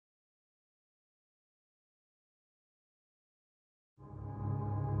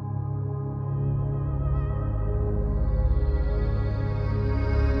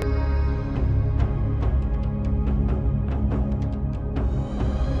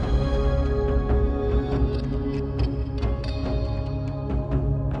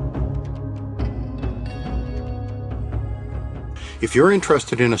If you're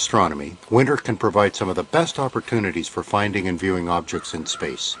interested in astronomy, winter can provide some of the best opportunities for finding and viewing objects in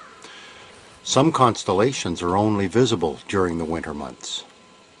space. Some constellations are only visible during the winter months.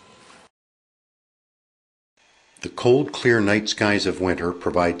 The cold, clear night skies of winter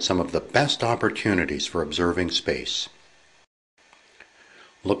provide some of the best opportunities for observing space.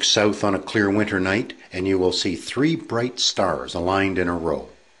 Look south on a clear winter night and you will see 3 bright stars aligned in a row.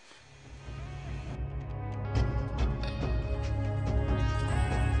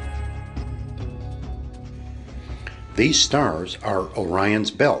 These stars are Orion's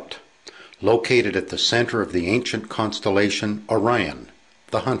belt, located at the center of the ancient constellation Orion,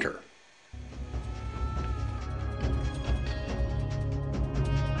 the Hunter.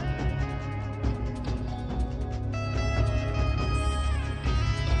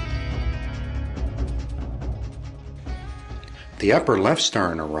 The upper left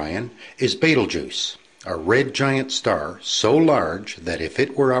star in Orion is Betelgeuse, a red giant star so large that if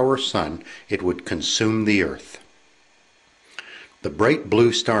it were our sun, it would consume the Earth. The bright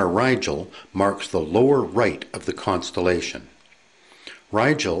blue star Rigel marks the lower right of the constellation.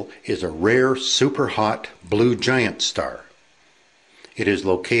 Rigel is a rare super-hot blue giant star. It is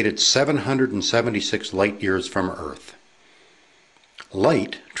located 776 light-years from Earth.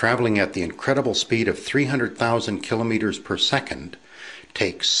 Light, traveling at the incredible speed of 300,000 kilometers per second,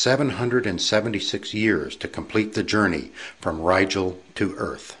 takes 776 years to complete the journey from Rigel to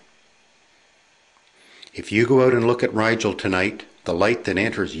Earth. If you go out and look at Rigel tonight, the light that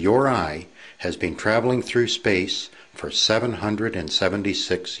enters your eye has been traveling through space for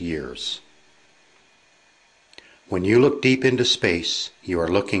 776 years. When you look deep into space, you are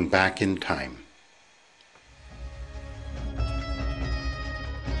looking back in time.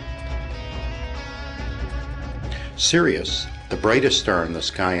 Sirius, the brightest star in the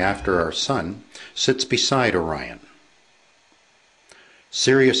sky after our sun, sits beside Orion.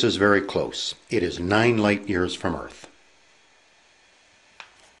 Sirius is very close. It is 9 light-years from Earth.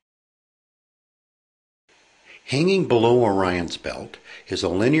 Hanging below Orion's belt is a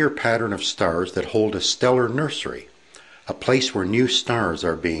linear pattern of stars that hold a stellar nursery, a place where new stars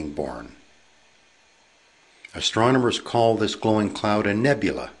are being born. Astronomers call this glowing cloud a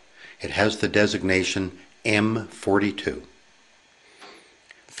nebula. It has the designation M42.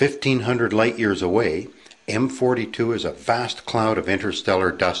 1,500 light-years away, M42 is a vast cloud of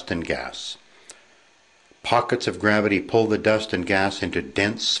interstellar dust and gas. Pockets of gravity pull the dust and gas into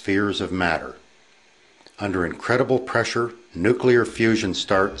dense spheres of matter. Under incredible pressure, nuclear fusion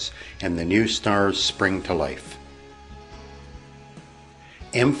starts and the new stars spring to life.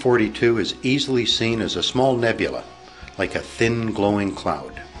 M42 is easily seen as a small nebula, like a thin glowing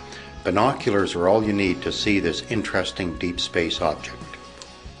cloud. Binoculars are all you need to see this interesting deep space object.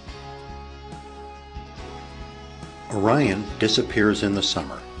 Orion disappears in the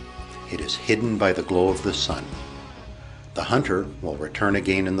summer. It is hidden by the glow of the sun. The Hunter will return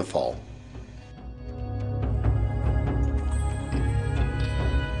again in the fall.